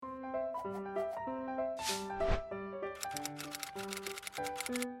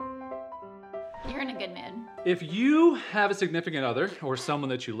You're in a good mood. If you have a significant other or someone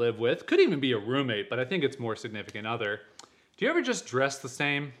that you live with, could even be a roommate, but I think it's more significant other, do you ever just dress the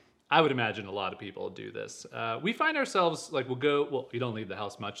same? I would imagine a lot of people do this. We find ourselves like you don't leave the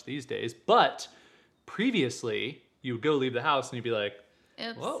house much these days, but previously you would go leave the house and you'd be like,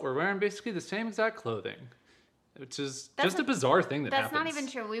 Oops. well, we're wearing basically the same exact clothing. Which is just a bizarre thing that happens. That's not even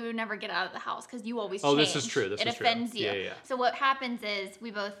true. We would never get out of the house because you always change. Oh, this is true. It offends you. Yeah. So what happens is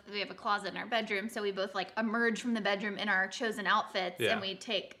we have a closet in our bedroom, so we both like emerge from the bedroom in our chosen outfits, and we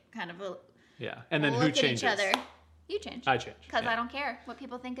take kind of a And then who look changes? at each other. You change. I change. Because I don't care what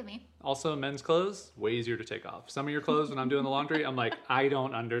people think of me. Also, men's clothes, way easier to take off. Some of your clothes, when I'm doing the laundry, I'm like, I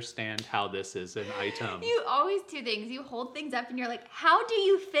don't understand how this is an item. You always do things. You hold things up and you're like, how do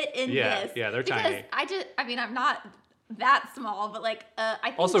you fit in this? Yeah, they're tiny. Because I'm not that small, but like, I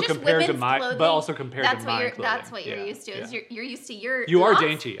think also just compared to women's my, clothing, but also compared to my clothing. That's what you're used to. Is you're used to your. You are lots.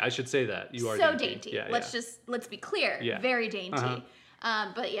 dainty. I should say that. You are so dainty. Yeah, let's be clear. Yeah. Very dainty.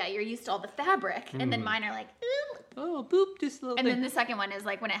 But yeah, you're used to all the fabric, and then mine are like, ooh. Oh, boop, this little And thing. then the second one is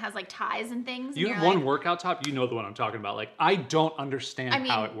like when it has like ties and things. You and have one workout top, you know the one I'm talking about. Like, I don't understand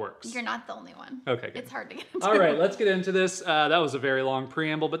how it works. You're not the only one. Okay, good. It's hard to get into. All right, let's get into this. That was a very long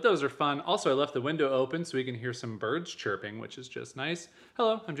preamble, but those are fun. Also, I left the window open so we can hear some birds chirping, which is just nice.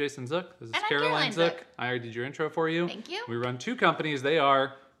 Hello, I'm Jason Zook. This is And I'm Caroline Caroline Zook. Zook. I already did your intro for you. Thank you. We run two companies. They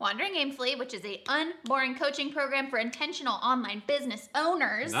are Wandering Aimfully, which is a unboring coaching program for intentional online business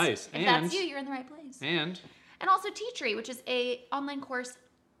owners. Nice. If that's you, you're in the right place. And also Teachery, which is a online course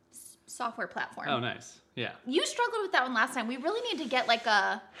software platform. oh, nice. Yeah. You struggled with that one last time. We really need to get like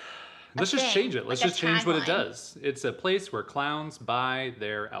a Let's just change it. Let's like just change what it tagline. does. It's a place where clowns buy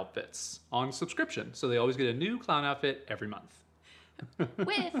their outfits on subscription. So they always get a new clown outfit every month.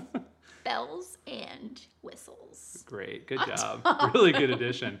 with bells and whistles. Great. Good job. Really good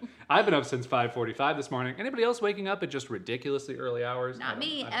addition. I've been up since 5:45 this morning. Anybody else waking up at just ridiculously early hours? Not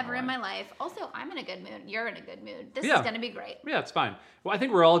me, I don't ever know in why. my life. Also, I'm in a good mood. You're in a good mood. This Yeah. is going to be great. Yeah, it's fine. Well, I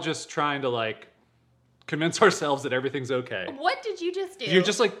think we're all just trying to like convince ourselves that everything's okay. What did you just do? You're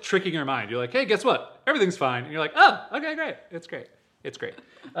just like tricking your mind. You're like, hey, guess what? Everything's fine. And you're like, oh, okay, great. It's great. It's great.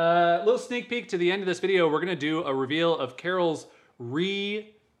 Little sneak peek to the end of this video. We're going to do a reveal of Carol's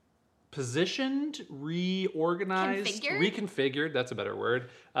repositioned, reorganized, reconfigured, that's a better word,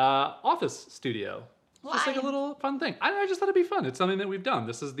 office studio. Why? Just like a little fun thing. I just thought it'd be fun. It's something that we've done.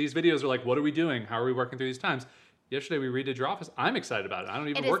 These videos are like, what are we doing? How are we working through these times? Yesterday we redid your office. I'm excited about it. I don't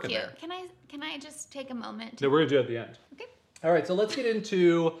even work in there. Can I just take a moment? No, we're gonna do it at the end. Okay. All right, so let's get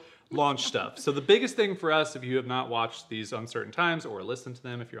into launch stuff. So the biggest thing for us, if you have not watched these Uncertain Times or listened to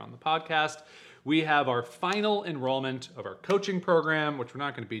them if you're on the podcast, we have our final enrollment of our coaching program, which we're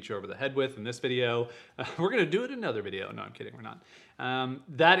not going to beat you over the head with in this video. We're going to do it in another video. No, I'm kidding. We're not.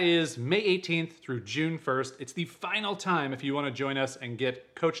 That is May 18th through June 1st. It's the final time if you want to join us and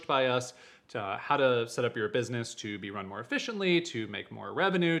get coached by us to how to set up your business to be run more efficiently, to make more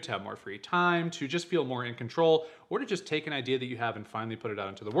revenue, to have more free time, to just feel more in control, or to just take an idea that you have and finally put it out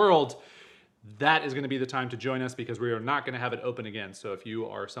into the world. That is going to be the time to join us because we are not going to have it open again. So if you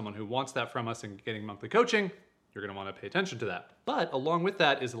are someone who wants that from us and getting monthly coaching, you're going to want to pay attention to that. But along with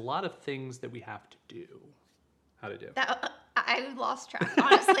that is a lot of things that we have to do. How to do? I lost track,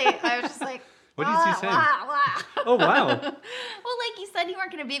 honestly. I was just like, what did you say? Oh, wow. Well, like you said, you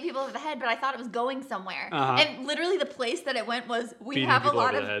weren't going to beat people over the head, but I thought it was going somewhere. Uh-huh. And literally the place that it went was, Beating people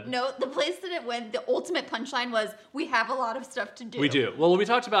over the head. no, the place that it went, the ultimate punchline was, we have a lot of stuff to do. We do. Well, we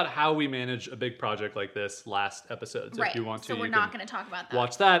talked about how we manage a big project like this last episode. So right. if you want to, so we're not going to talk about that.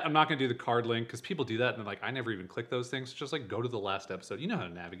 Watch that. I'm not going to do the card link because people do that and they're like, I never even click those things. Just like go to the last episode. You know how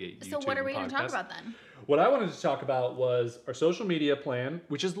to navigate YouTube. So what are we going to talk about then? What I wanted to talk about was our social media plan,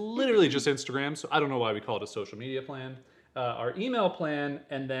 which is literally just Instagram. So I don't know why we call it a social media plan. Our email plan,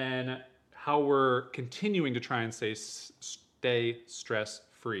 and then how we're continuing to try and stay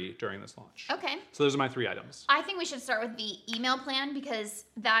stress-free during this launch. Okay. So those are my 3 items. I think we should start with the email plan because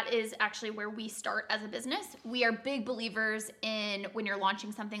that is actually where we start as a business. We are big believers in when you're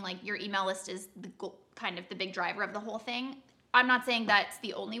launching something, like your email list is kind of the big driver of the whole thing. I'm not saying that's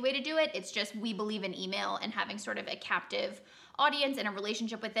the only way to do it. It's just we believe in email and having sort of a captive audience and a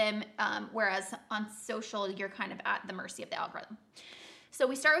relationship with them, whereas on social, you're kind of at the mercy of the algorithm. So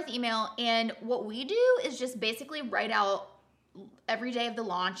we start with email, and what we do is just basically write out every day of the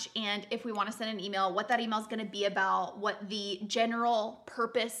launch, and if we want to send an email, what that email is going to be about, what the general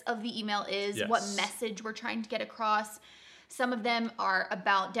purpose of the email is, Yes. what message we're trying to get across. Some of them are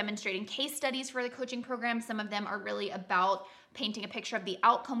about demonstrating case studies for the coaching program. Some of them are really about painting a picture of the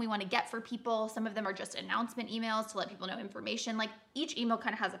outcome we want to get for people. Some of them are just announcement emails to let people know information. Like each email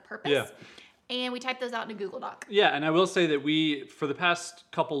kind of has a purpose. Yeah. And we type those out in a Google Doc. Yeah, and I will say that we, for the past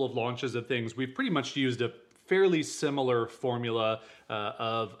couple of launches of things, we've pretty much used a fairly similar formula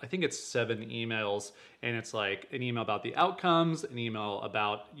of, I think it's 7 emails, and it's like an email about the outcomes, an email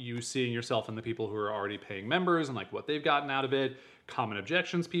about you seeing yourself and the people who are already paying members and like what they've gotten out of it, common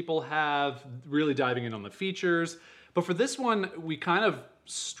objections people have, really diving in on the features. But for this one, we kind of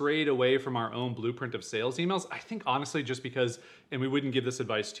strayed away from our own blueprint of sales emails. I think honestly, just because, and we wouldn't give this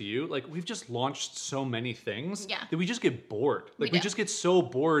advice to you, like we've just launched so many things that we just get bored. Like we just get so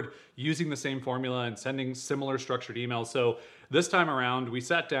bored using the same formula and sending similar structured emails. So this time around, we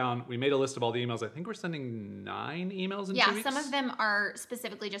sat down, we made a list of all the emails. I think we're sending 9 emails in 2 weeks. Some of them are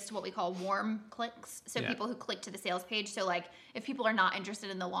specifically just what we call warm clicks. So people who click to the sales page. So like if people are not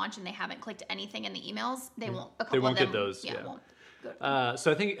interested in the launch and they haven't clicked anything in the emails, they won't. They won't get those. Won't.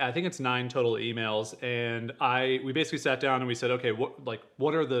 So I think it's 9 total emails, and we basically sat down and we said, okay,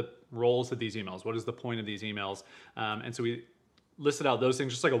 what are the roles of these emails? What is the point of these emails? And so we listed out those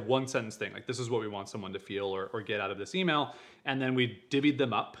things, just like a 1-sentence thing, like this is what we want someone to feel or get out of this email, and then we divvied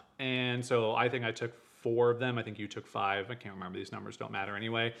them up. And so I think I took 4 of them. I think you took 5. I can't remember. These numbers don't matter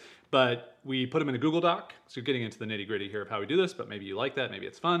anyway. But we put them in a Google Doc. So getting into the nitty gritty here of how we do this, but maybe you like that. Maybe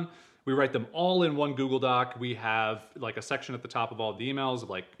it's fun. We write them all in one Google Doc. We have like a section at the top of all the emails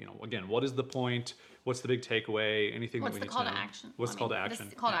of like, again, what is the point? What's the big takeaway? Anything that we need to know? What's the call to action? What's the call to action?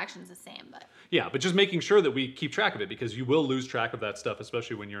 The call to action is the same, but. Yeah, but just making sure that we keep track of it, because you will lose track of that stuff,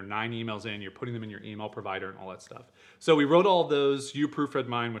 especially when you're 9 emails in, you're putting them in your email provider and all that stuff. So we wrote all of those. You proofread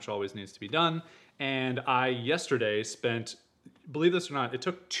mine, which always needs to be done. And I yesterday spent, believe this or not, it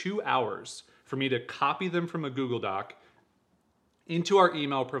took 2 hours for me to copy them from a Google Doc into our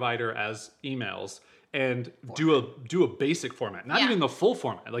email provider as emails and do a basic format, not even the full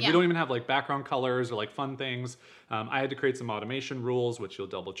format. Like we don't even have like background colors or like fun things. I had to create some automation rules, which you'll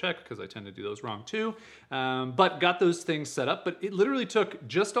double check because I tend to do those wrong too. But got those things set up. But it literally took,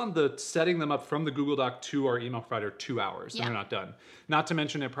 just on the setting them up from the Google Doc to our email provider, 2 hours, and they're not done. Not to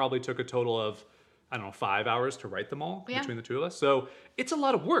mention it probably took a total of, 5 hours to write them all between the two of us. So it's a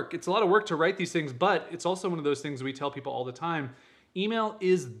lot of work. It's a lot of work to write these things, but it's also one of those things we tell people all the time. Email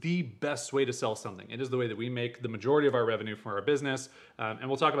is the best way to sell something. It is the way that we make the majority of our revenue for our business. And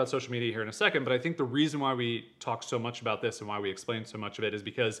we'll talk about social media here in a second, but I think the reason why we talk so much about this and why we explain so much of it is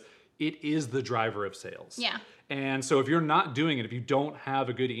because it is the driver of sales. Yeah. And so if you're not doing it, if you don't have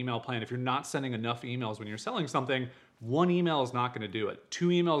a good email plan, if you're not sending enough emails when you're selling something, 1 email is not going to do it. 2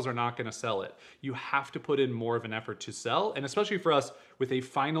 emails are not going to sell it. You have to put in more of an effort to sell. And especially for us with a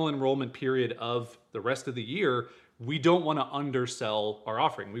final enrollment period of the rest of the year, we don't want to undersell our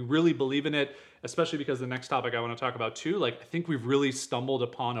offering. We really believe in it, especially because the next topic I want to talk about too, I think we've really stumbled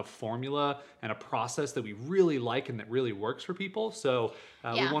upon a formula and a process that we really like and that really works for people. So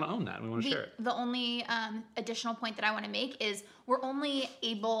we want to own that and we want to share it. The only additional point that I want to make is we're only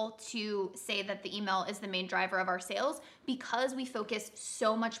able to say that the email is the main driver of our sales because we focus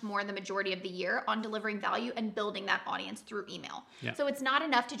so much more the majority of the year on delivering value and building that audience through email. Yeah. So it's not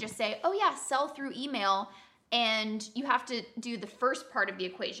enough to just say, oh yeah, sell through email. And you have to do the first part of the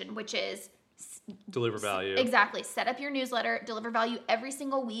equation, which is deliver value. Exactly. Set up your newsletter, deliver value every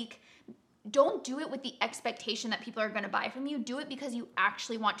single week. Don't do it with the expectation that people are going to buy from you. Do it because you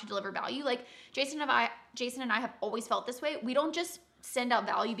actually want to deliver value. Like Jason and I have always felt this way. We don't just send out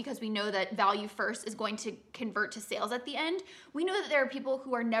value because we know that value first is going to convert to sales at the end. We know that there are people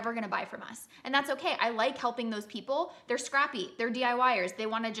who are never going to buy from us, and that's okay. I like helping those people. They're scrappy. They're DIYers. They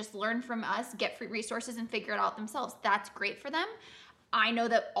want to just learn from us, get free resources, and figure it out themselves. That's great for them. I know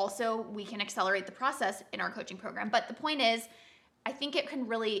that also we can accelerate the process in our coaching program, but the point is, I think it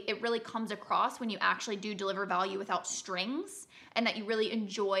really comes across when you actually do deliver value without strings, and that you really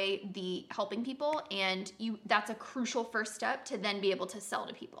enjoy the helping people, and that's a crucial first step to then be able to sell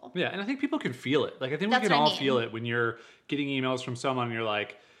to people. Yeah, and I think people can feel it. Like I think we can all feel it when you're getting emails from someone and you're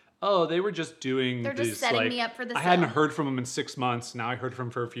like, oh, they were just doing They're just setting me up for the sale. I hadn't heard from them in 6 months. Now I heard from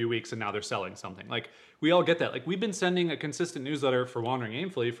them for a few weeks and now they're selling something. Like we all get that. Like we've been sending a consistent newsletter for Wandering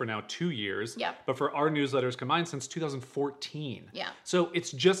Aimfully for now 2 years. Yeah. But for our newsletters combined since 2014. Yeah. So it's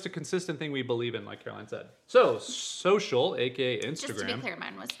just a consistent thing we believe in, like Caroline said. So social, aka Instagram. Just to be clear,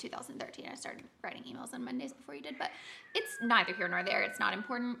 mine was 2013. I started writing emails on Mondays before you did, but it's neither here nor there. It's not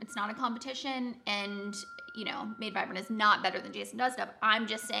important. It's not a competition. And Made Vibrant is not better than Jason Does Stuff. I'm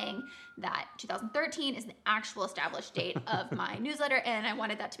just saying that 2013 is the actual established date of my newsletter, and I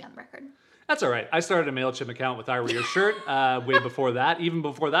wanted that to be on the record. That's all right. I started a MailChimp account with I Wear Your Shirt way before that. Even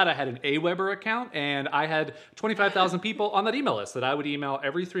before that, I had an Aweber account, and I had 25,000 people on that email list that I would email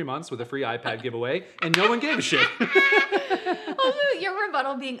every 3 months with a free iPad giveaway, and no one gave a shit. Also, your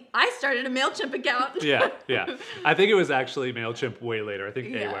rebuttal being, I started a MailChimp account. Yeah. I think it was actually MailChimp way later. I think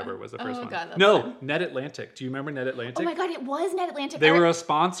Yeah. Aweber was the first one. God, that's no, fun. NetAtlantic. Do you remember NetAtlantic? Oh my God, it was NetAtlantic. They were a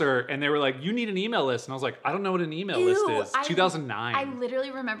sponsor, and they were like, you need an email list. And I was like, I don't know what an email list is. 2009. I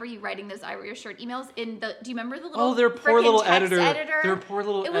literally remember you writing those I Wear Your Shirt emails in the, do you remember the little Oh, their poor frickin' little text editor. Their poor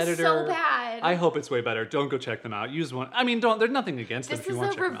little It was editor. so bad. I hope it's way better. Don't go check them out. Use one. I mean, don't. There's nothing against them This if you is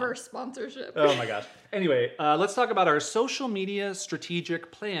want a to check them out. reverse sponsorship. Oh my gosh. Anyway, let's talk about our social media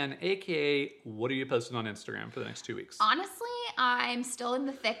strategic plan, aka what are you posting on Instagram for the next 2 weeks? Honestly, I'm still in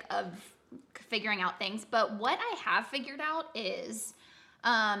the thick of figuring out things, but what I have figured out is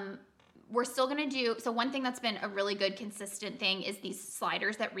we're still going to do, so one thing that's been a really good consistent thing is these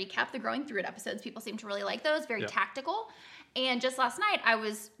sliders that recap the Growing Through It episodes. People seem to really like those, very tactical. And just last night I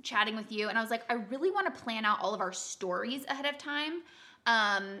was chatting with you and I was like, I really want to plan out all of our stories ahead of time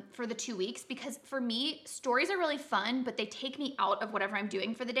for the 2 weeks, because for me, stories are really fun, but they take me out of whatever I'm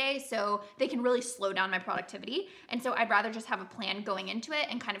doing for the day. So they can really slow down my productivity. And so I'd rather just have a plan going into it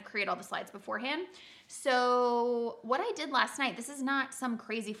and kind of create all the slides beforehand. So what I did last night, this is not some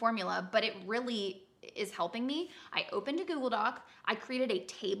crazy formula, but it really is helping me. I opened a Google Doc. I created a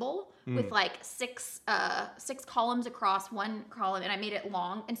table with like six columns across one column, and I made it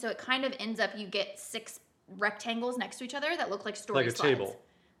long. And so it kind of ends up, you get 6 rectangles next to each other that look like story Like a slides. table.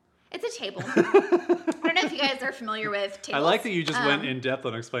 It's a table. I don't know if you guys are familiar with tables. I like that you just went in depth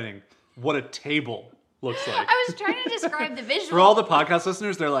on explaining what a table looks like. I was trying to describe the visual. For all the podcast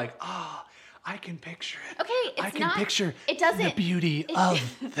listeners, they're like, I can picture it. Okay, it's I can not. picture It doesn't. the beauty of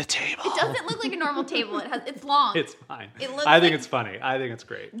the table. It doesn't look like a normal table. It's long. It's fine. It looks I think like- it's funny. I think it's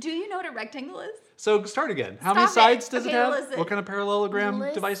great. Do you know what a rectangle is? So start again. How many Stop it. sides does Okay, it have? listen. What kind of parallelogram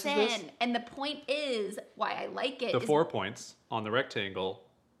device is this? And the point is, why I like it The is 4 points on the rectangle.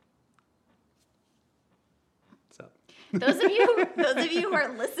 What's up? those of you who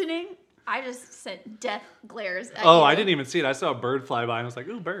are listening, I just sent death glares at Oh, you. I didn't even see it. I saw a bird fly by and I was like,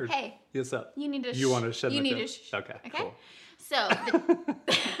 ooh, bird. Hey. What's up? You need to. You want to shed You my need tip? to. Okay, cool. So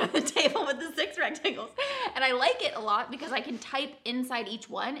the table with the 6 rectangles, and I like it a lot because I can type inside each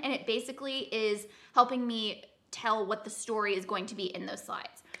one, and it basically is helping me tell what the story is going to be in those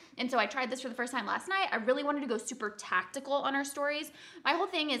slides. And so I tried this for the first time last night. I really wanted to go super tactical on our stories. My whole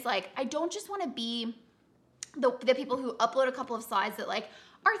thing is like, I don't just want to be the people who upload a couple of slides that like,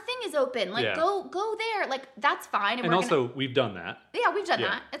 our thing is open. Like, Yeah. go there. Like, that's fine. And we're also, we've done that. yeah, we've done Yeah.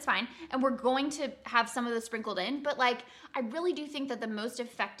 that. It's fine. And we're going to have some of those sprinkled in. But like, I really do think that the most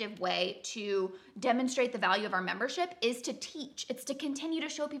effective way to demonstrate the value of our membership is to teach. It's to continue to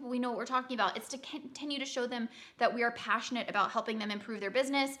show people we know what we're talking about. It's to continue to show them that we are passionate about helping them improve their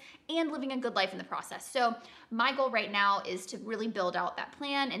business and living a good life in the process. So my goal right now is to really build out that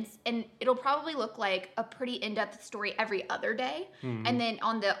plan. And it'll probably look like a pretty in-depth story every other day. And then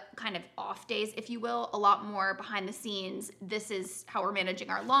on the kind of off days, if you will, a lot more behind the scenes. This is how we're managing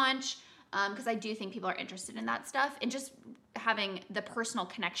our launch. Because I do think people are interested in that stuff and just having the personal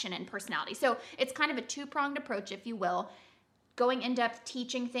connection and personality. So it's kind of a 2-pronged approach, if you will. Going in depth,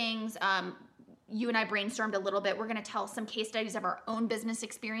 teaching things. You and I brainstormed a little bit. We're going to tell some case studies of our own business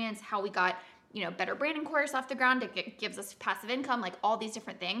experience, how we got, better branding course off the ground. It gives us passive income, like all these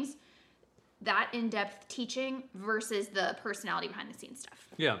different things. That in-depth teaching versus the personality behind the scenes stuff.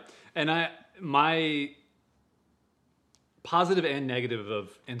 Yeah. And my positive and negative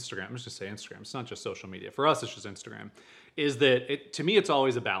of Instagram, I'm just gonna say Instagram, it's not just social media. For us, it's just Instagram, is that to me, it's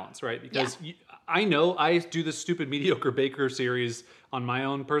always a balance, right? Because I know I do this stupid Mediocre Baker series on my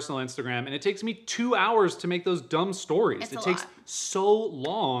own personal Instagram, and it takes me 2 hours to make those dumb stories. It takes so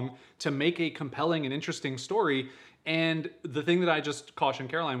long to make a compelling and interesting story. And the thing that I just caution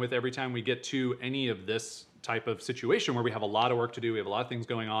Caroline with every time we get to any of this type of situation where we have a lot of work to do, we have a lot of things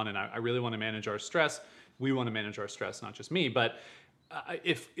going on, and I really want to manage our stress. We want to manage our stress, not just me. But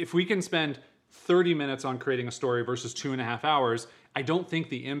if we can spend 30 minutes on creating a story versus 2.5 hours, I don't think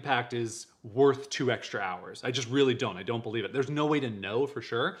the impact is worth 2 extra hours. I just really don't. I don't believe it. There's no way to know for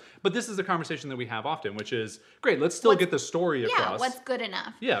sure. But this is a conversation that we have often, which is, great, let's still get the story across. Yeah, what's good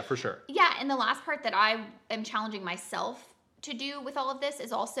enough. Yeah, for sure. Yeah, and the last part that I am challenging myself to do with all of this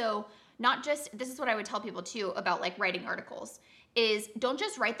is also not just, this is what I would tell people too about like writing articles, is don't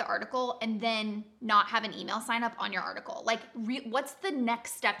just write the article and then not have an email sign up on your article. Like, what's the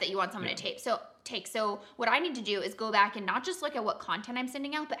next step that you want someone to take? So what I need to do is go back and not just look at what content I'm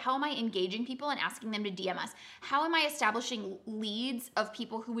sending out, but how am I engaging people and asking them to DM us? How am I establishing leads of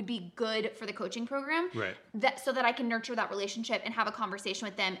people who would be good for the coaching program? Right. So that I can nurture that relationship and have a conversation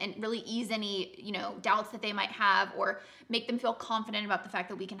with them and really ease any, doubts that they might have, or make them feel confident about the fact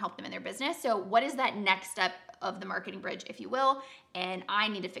that we can help them in their business. So what is that next step of the marketing bridge, if you will? And I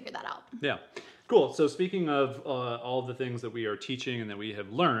need to figure that out. Yeah. Cool. So speaking of all of the things that we are teaching and that we have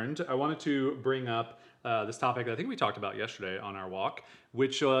learned, I wanted to bring up this topic that I think we talked about yesterday on our walk,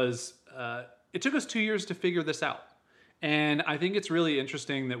 which was it took us 2 years to figure this out. And I think it's really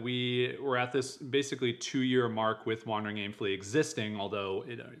interesting that we were at this basically 2-year mark with Wandering Aimfully existing, although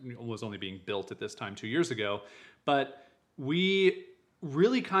it was only being built at this time 2 years ago. But we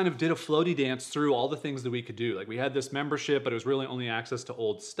really kind of did a floaty dance through all the things that we could do. Like, we had this membership, but it was really only access to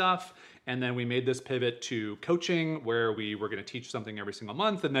old stuff. And then we made this pivot to coaching, where we were going to teach something every single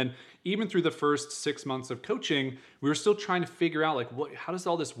month. And then even through the first 6 months of coaching, we were still trying to figure out, like, how does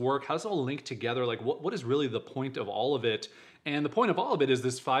all this work? How does it all link together? Like, what is really the point of all of it? And the point of all of it is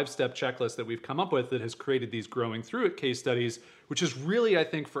this 5-step checklist that we've come up with that has created these Growing Through It case studies, which has really, I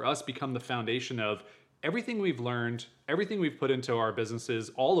think, for us become the foundation of everything we've learned, everything we've put into our businesses,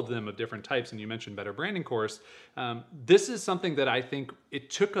 all of them of different types, and you mentioned Better Branding Course. This is something that I think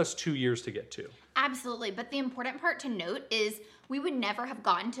it took us 2 years to get to. Absolutely. But the important part to note is we would never have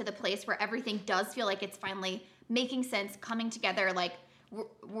gotten to the place where everything does feel like it's finally making sense, coming together. Like,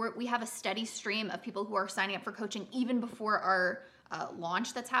 we have a steady stream of people who are signing up for coaching even before our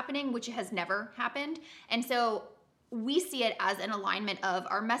launch that's happening, which has never happened. And so we see it as an alignment of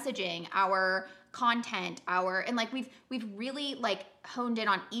our messaging, our content, and like we've really like honed in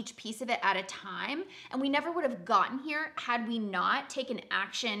on each piece of it at a time, and we never would have gotten here had we not taken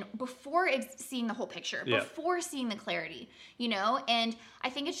action before seeing the whole picture, before seeing the clarity, and I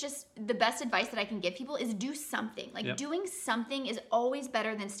think it's just the best advice that I can give people is do something. Like, doing something is always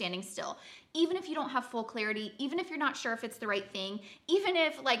better than standing still. Even if you don't have full clarity, even if you're not sure if it's the right thing, even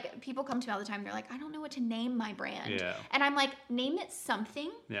if, like, people come to me all the time, they're like, I don't know what to name my brand. And I'm like, name it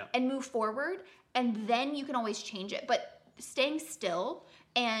something and move forward, and then you can always change it. But staying still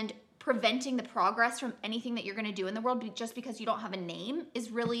and preventing the progress from anything that you're going to do in the world just because you don't have a name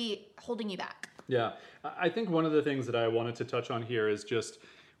is really holding you back. Yeah. I think one of the things that I wanted to touch on here is just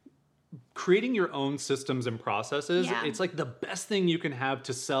creating your own systems and processes. It's like the best thing you can have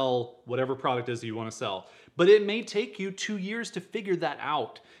to sell whatever product is that you want to sell. But it may take you 2 years to figure that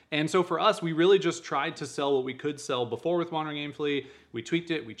out. And so for us, we really just tried to sell what we could sell before with Wandering Aimfully. We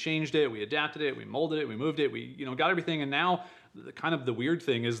tweaked it, we changed it, we adapted it, we molded it, we moved it, we got everything. And now the weird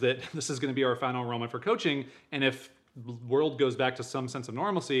thing is that this is going to be our final enrollment for coaching. And if the world goes back to some sense of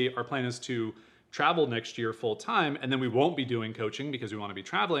normalcy, our plan is to travel next year full time, and then we won't be doing coaching because we want to be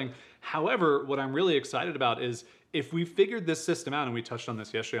traveling. However, what I'm really excited about is if we figured this system out, and we touched on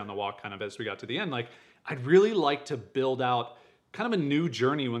this yesterday on the walk kind of as we got to the end, like, I'd really like to build out kind of a new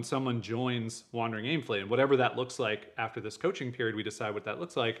journey when someone joins Wandering Aimfully, and whatever that looks like after this coaching period, we decide what that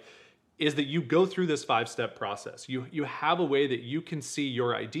looks like, is that you go through this 5-step process. You have a way that you can see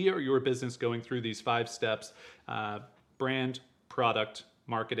your idea or your business going through these 5 steps: brand, product,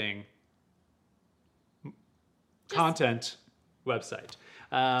 marketing, content, website.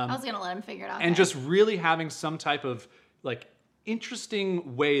 I was going to let him figure it out. And just really having some type of like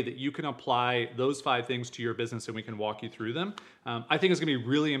interesting way that you can apply those 5 things to your business, and we can walk you through them. I think it's going to be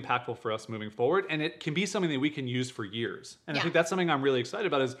really impactful for us moving forward, and it can be something that we can use for years. And I think that's something I'm really excited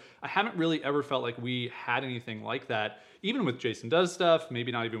about. Is I haven't really ever felt like we had anything like that, even with Jason Does Stuff,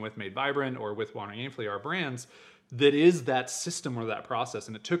 maybe not even with Made Vibrant or with Wandering Aimfully, our brands, that is that system or that process.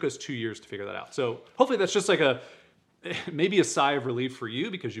 And it took us 2 years to figure that out. So hopefully that's just like maybe a sigh of relief for you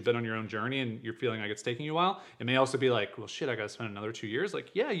because you've been on your own journey and you're feeling like it's taking you a while. It may also be like, well, shit, I got to spend another 2 years.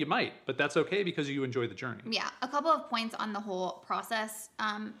 Like, yeah, you might, but that's okay because you enjoy the journey. Yeah. A couple of points on the whole process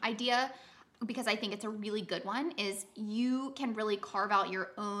idea, because I think it's a really good one, is you can really carve out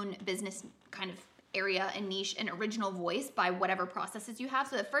your own business kind of area and niche and original voice by whatever processes you have.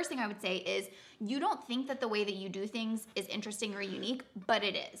 So the first thing I would say is you don't think that the way that you do things is interesting or unique, but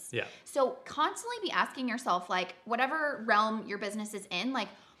it is. Yeah. So constantly be asking yourself, like, whatever realm your business is in, like,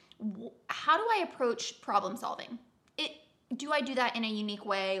 how do I approach problem solving? do I do that in a unique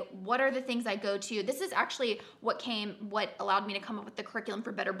way? What are the things I go to? This is actually what allowed me to come up with the Curriculum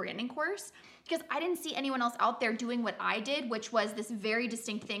for Better Branding course, because I didn't see anyone else out there doing what I did, which was this very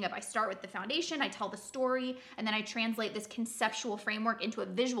distinct thing of I start with the foundation, I tell the story, and then I translate this conceptual framework into a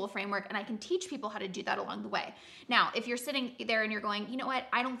visual framework, and I can teach people how to do that along the way. Now, if you're sitting there and you're going, you know what,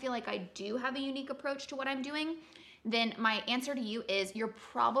 I don't feel like I do have a unique approach to what I'm doing, then my answer to you is you're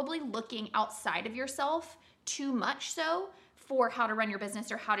probably looking outside of yourself too much so for how to run your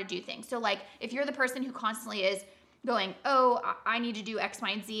business or how to do things. So like if you're the person who constantly is going, oh, I need to do X,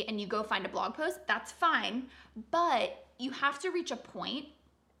 Y, and Z, and you go find a blog post, that's fine. But you have to reach a point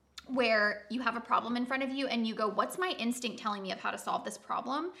where you have a problem in front of you and you go, what's my instinct telling me of how to solve this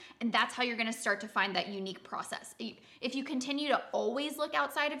problem? And that's how you're going to start to find that unique process. If you continue to always look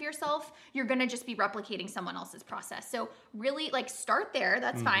outside of yourself, you're going to just be replicating someone else's process. So really like start there.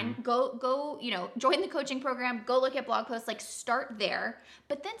 That's fine. Go, join the coaching program, go look at blog posts, like start there,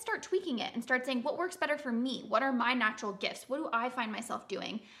 but then start tweaking it and start saying what works better for me? What are my natural gifts? What do I find myself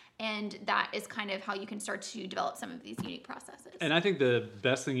doing? And that is kind of how you can start to develop some of these unique processes. And I think the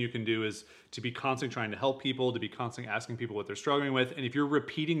best thing you can do is to be constantly trying to help people, to be constantly asking people what they're struggling with. And if you're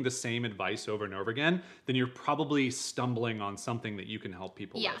repeating the same advice over and over again, then you're probably stumbling on something that you can help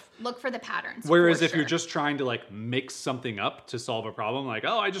people with. Yeah, look for the patterns. Whereas if you're just trying to like mix something up to solve a problem, like,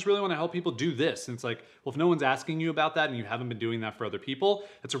 oh, I just really want to help people do this. And it's like, well, if no one's asking you about that and you haven't been doing that for other people,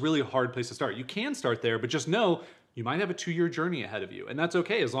 it's a really hard place to start. You can start there, but just know you might have a 2-year journey ahead of you. And that's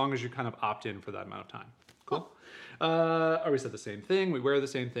okay as long as you kind of opt in for that amount of time. Cool. We said the same thing. We wear the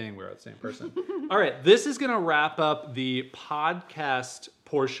same thing. We're the same person. All right. This is going to wrap up the podcast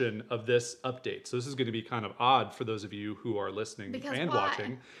portion of this update. So this is going to be kind of odd for those of you who are listening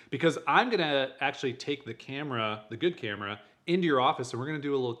watching, because I'm going to actually take the camera, the good camera, into your office and we're going to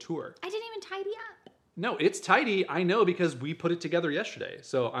do a little tour. I didn't even tidy up. No, it's tidy. I know because we put it together yesterday.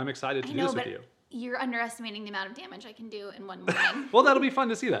 So I'm excited to do this with you. You're underestimating the amount of damage I can do in one morning. Well, that'll be fun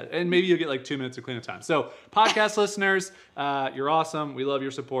to see that. And maybe you'll get like 2 minutes of cleanup time. So podcast listeners, you're awesome. We love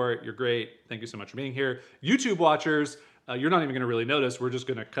your support. You're great. Thank you so much for being here. YouTube watchers, you're not even going to really notice. We're just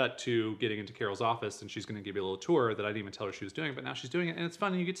going to cut to getting into Carol's office and she's going to give you a little tour that I didn't even tell her she was doing, but now she's doing it and it's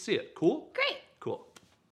fun and you get to see it. Cool? Great.